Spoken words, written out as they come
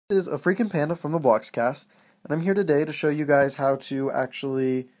This is afreakinpanda from the Blockzcast, and I'm here today to show you guys how to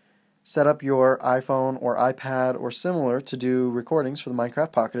actually set up your iPhone or iPad or similar to do recordings for the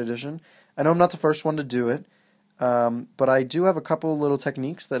Minecraft Pocket Edition. I know I'm not the first one to do it, but I do have a couple little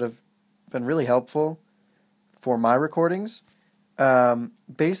techniques that have been really helpful for my recordings.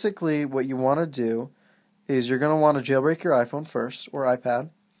 Basically, what you want to do is you're going to want to jailbreak your iPhone first, or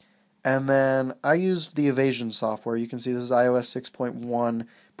iPad, and then I used the evasion software. You can see this is iOS 6.1,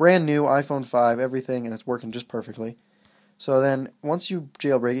 brand new, iPhone 5, everything, and it's working just perfectly. So then, once you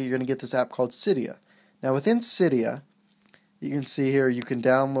jailbreak it, you're going to get this app called Cydia. Now within Cydia, you can see here, you can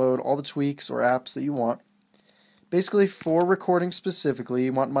download all the tweaks or apps that you want. Basically, for recording specifically,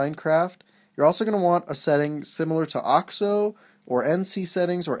 you want Minecraft. You're also going to want a setting similar to OXO, or NC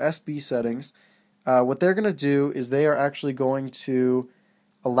settings, or SB settings. What they're going to do is they are actually going to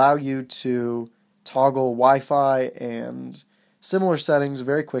allow you to toggle Wi-Fi and similar settings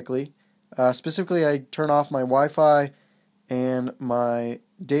very quickly. Specifically, I turn off my Wi-Fi and my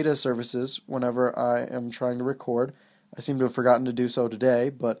data services whenever I am trying to record. I seem to have forgotten to do so today,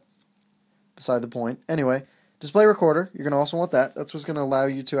 but beside the point. Anyway, display recorder, you're going to also want that. That's what's going to allow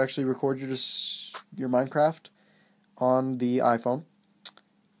you to actually record your Minecraft on the iPhone.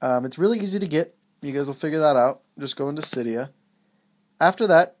 It's really easy to get. You guys will figure that out. Just go into Cydia. After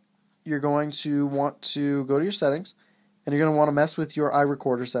that, you're going to want to go to your settings, and you're going to want to mess with your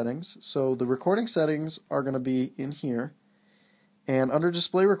iRecorder settings. So the recording settings are going to be in here, and under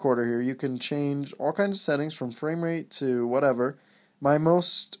display recorder here, you can change all kinds of settings from frame rate to whatever. My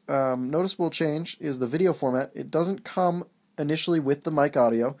most noticeable change is the video format. It doesn't come initially with the mic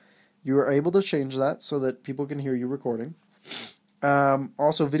audio. You are able to change that so that people can hear you recording.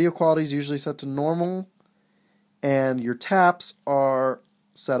 Also, video quality is usually set to normal, and your taps are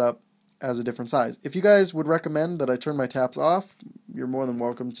set up as a different size. If you guys would recommend that I turn my taps off, you're more than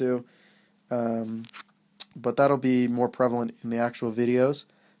welcome to, but that'll be more prevalent in the actual videos.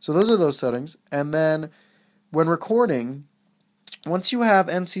 So those are those settings, and then when recording, once you have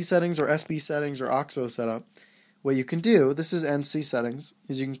NC settings or SB settings or OXO set up, what you can do, this is NC settings,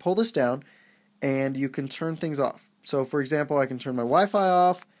 is you can pull this down and you can turn things off. So for example, I can turn my Wi-Fi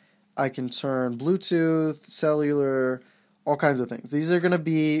off, I can turn Bluetooth, cellular, all kinds of things. These are going to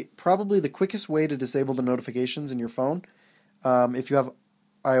be probably the quickest way to disable the notifications in your phone if you have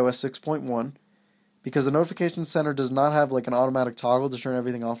iOS 6.1, because the notification center does not have like an automatic toggle to turn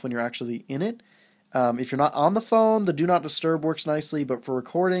everything off when you're actually in it. If you're not on the phone, the do not disturb works nicely, but for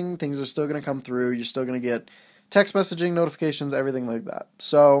recording, things are still going to come through. You're still going to get text messaging, notifications, everything like that.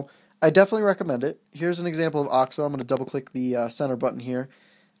 So I definitely recommend it. Here's an example of OXO. I'm going to double click the center button here.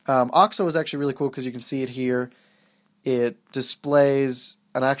 OXO is actually really cool because you can see it here. It displays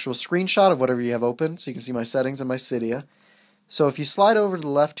an actual screenshot of whatever you have open, so you can see my settings and my Cydia. So if you slide over to the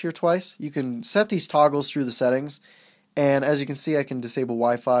left here twice, you can set these toggles through the settings, and as you can see, I can disable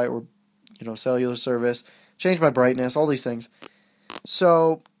Wi-Fi or cellular service, change my brightness, all these things.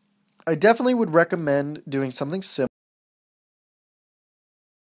 So I definitely would recommend doing something similar.